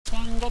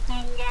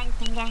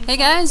Hey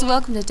guys,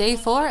 welcome to day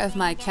 4 of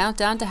my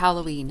countdown to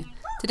Halloween.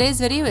 Today's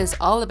video is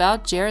all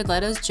about Jared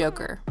Leto's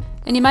Joker.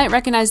 And you might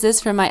recognize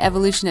this from my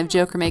evolution of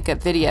Joker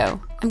makeup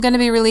video. I'm going to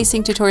be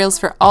releasing tutorials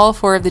for all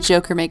 4 of the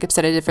Joker makeups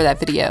that I did for that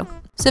video.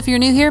 So if you're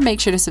new here, make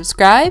sure to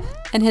subscribe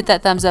and hit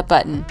that thumbs up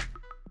button.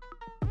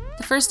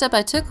 The first step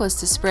I took was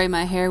to spray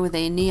my hair with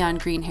a neon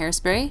green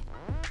hairspray.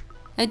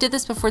 I did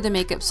this before the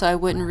makeup so I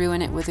wouldn't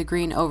ruin it with a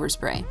green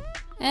overspray.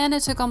 And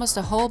it took almost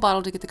a whole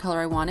bottle to get the color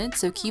I wanted,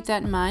 so keep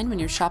that in mind when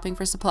you're shopping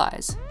for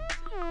supplies.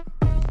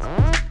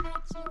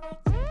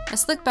 I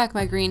slicked back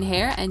my green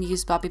hair and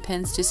used bobby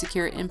pins to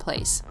secure it in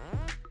place.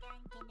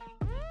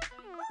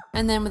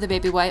 And then with a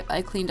baby wipe,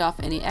 I cleaned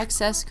off any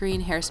excess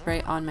green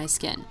hairspray on my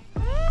skin.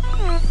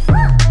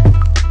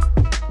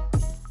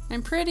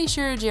 I'm pretty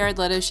sure Jared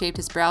Leto shaped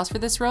his brows for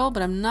this role,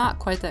 but I'm not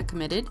quite that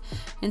committed.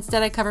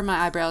 Instead, I covered my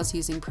eyebrows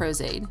using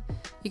Prozade.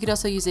 You could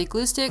also use a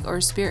glue stick or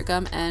spirit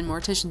gum and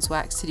mortician's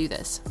wax to do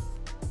this.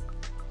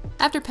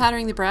 After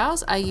powdering the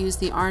brows, I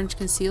used the orange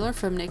concealer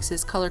from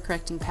NYX's color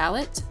correcting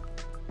palette.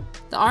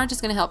 The orange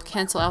is going to help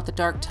cancel out the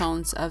dark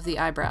tones of the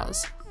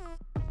eyebrows.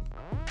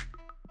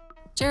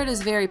 Jared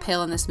is very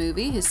pale in this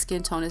movie. His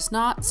skin tone is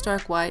not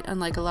stark white,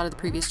 unlike a lot of the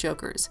previous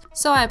Jokers.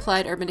 So I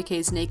applied Urban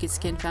Decay's Naked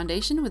Skin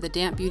Foundation with a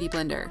damp beauty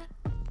blender.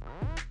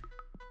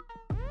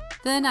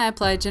 Then I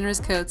applied generous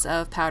coats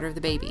of Powder of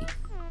the Baby.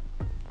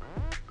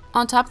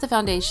 On top of the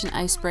foundation,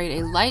 I sprayed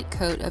a light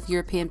coat of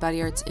European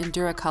Body Art's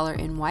Endura color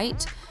in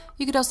white.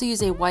 You could also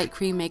use a white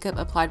cream makeup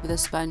applied with a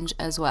sponge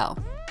as well.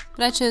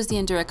 But I chose the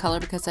Endura color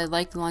because I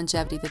like the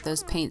longevity that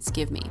those paints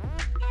give me.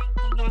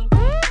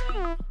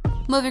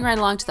 Moving right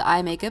along to the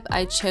eye makeup,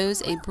 I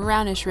chose a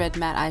brownish red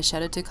matte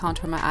eyeshadow to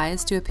contour my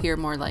eyes to appear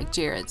more like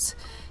Jared's.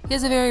 He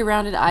has a very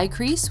rounded eye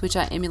crease, which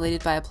I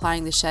emulated by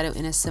applying the shadow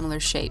in a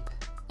similar shape.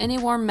 Any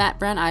warm matte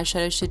brown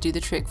eyeshadow should do the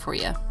trick for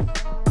you.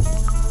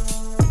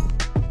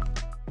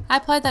 I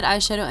applied that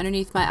eyeshadow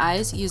underneath my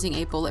eyes using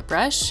a bullet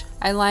brush.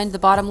 I lined the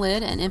bottom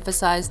lid and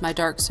emphasized my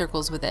dark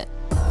circles with it.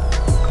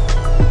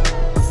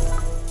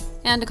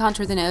 And to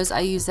contour the nose,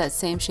 I used that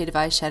same shade of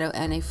eyeshadow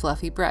and a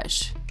fluffy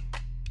brush.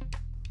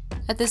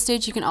 At this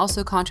stage, you can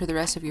also contour the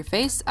rest of your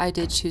face. I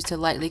did choose to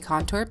lightly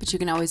contour, but you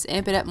can always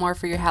amp it up more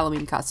for your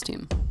Halloween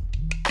costume.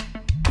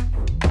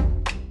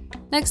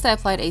 Next, I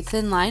applied a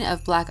thin line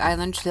of black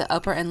eyeliner to the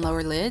upper and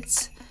lower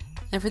lids.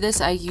 And for this,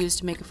 I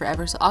used Makeup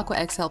Forever's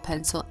Aqua XL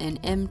pencil in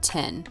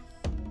M10.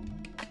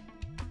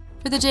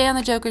 For the J on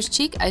the Joker's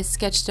cheek, I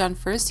sketched it on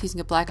first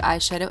using a black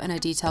eyeshadow and a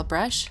detail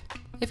brush.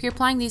 If you're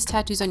applying these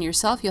tattoos on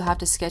yourself, you'll have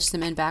to sketch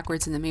them in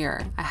backwards in the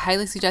mirror. I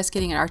highly suggest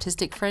getting an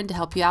artistic friend to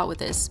help you out with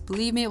this.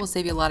 Believe me, it will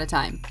save you a lot of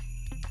time.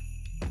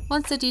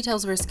 Once the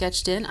details were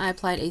sketched in, I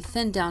applied a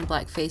thinned down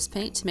black face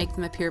paint to make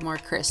them appear more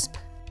crisp.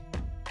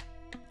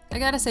 I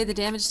gotta say, the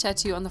damage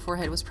tattoo on the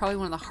forehead was probably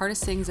one of the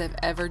hardest things I've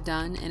ever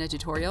done in a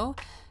tutorial.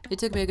 It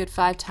took me a good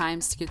 5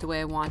 times to get the way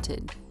I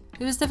wanted.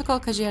 It was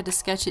difficult because you had to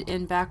sketch it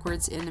in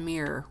backwards in the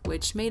mirror,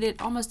 which made it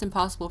almost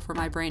impossible for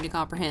my brain to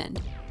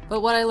comprehend.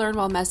 But what I learned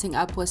while messing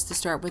up was to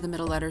start with the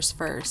middle letters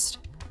first.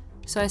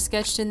 So I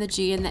sketched in the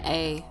G and the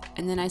A,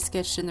 and then I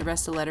sketched in the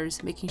rest of the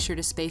letters, making sure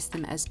to space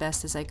them as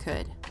best as I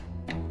could.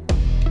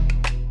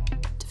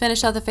 To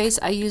finish out the face,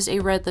 I used a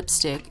red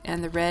lipstick,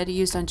 and the red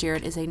used on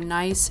Jared is a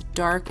nice,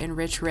 dark, and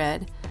rich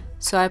red.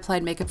 So I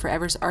applied Makeup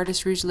Forever's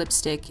Artist Rouge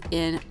lipstick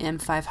in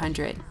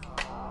M500.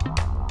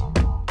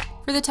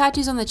 For the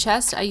tattoos on the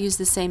chest, I used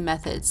the same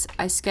methods.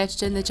 I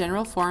sketched in the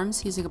general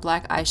forms using a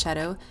black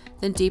eyeshadow,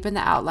 then deepened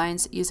the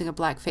outlines using a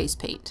black face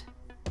paint.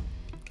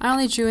 I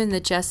only drew in the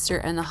jester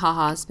and the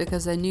ha-has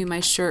because I knew my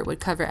shirt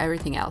would cover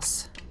everything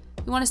else.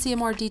 If you want to see a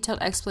more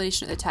detailed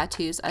explanation of the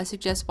tattoos, I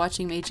suggest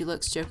watching Meiji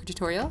Look's Joker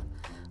tutorial.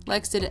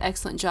 Lex did an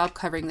excellent job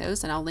covering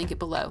those, and I'll link it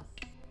below.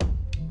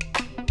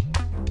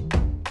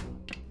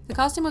 The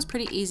costume was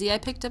pretty easy. I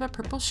picked up a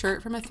purple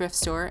shirt from a thrift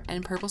store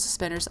and purple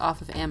suspenders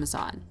off of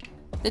Amazon.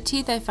 The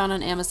teeth I found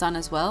on Amazon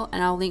as well,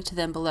 and I'll link to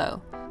them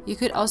below. You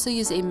could also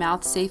use a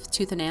mouth-safe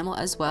tooth enamel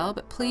as well,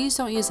 but please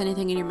don't use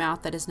anything in your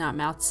mouth that is not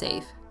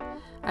mouth-safe.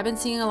 I've been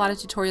seeing a lot of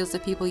tutorials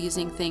of people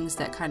using things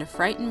that kind of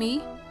frighten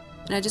me,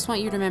 and I just want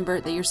you to remember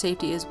that your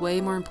safety is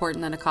way more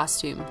important than a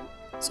costume.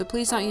 So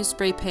please don't use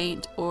spray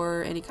paint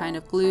or any kind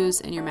of glues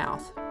in your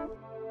mouth.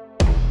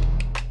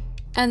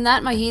 And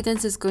that, my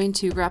heathens, is going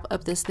to wrap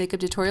up this makeup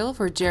tutorial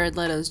for Jared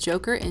Leto's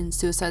Joker in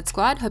Suicide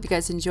Squad. Hope you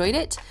guys enjoyed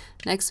it.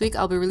 Next week,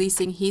 I'll be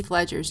releasing Heath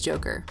Ledger's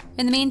Joker.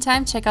 In the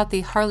meantime, check out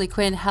the Harley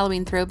Quinn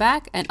Halloween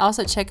throwback, and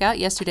also check out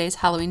yesterday's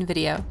Halloween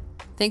video.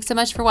 Thanks so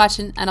much for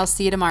watching, and I'll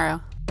see you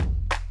tomorrow.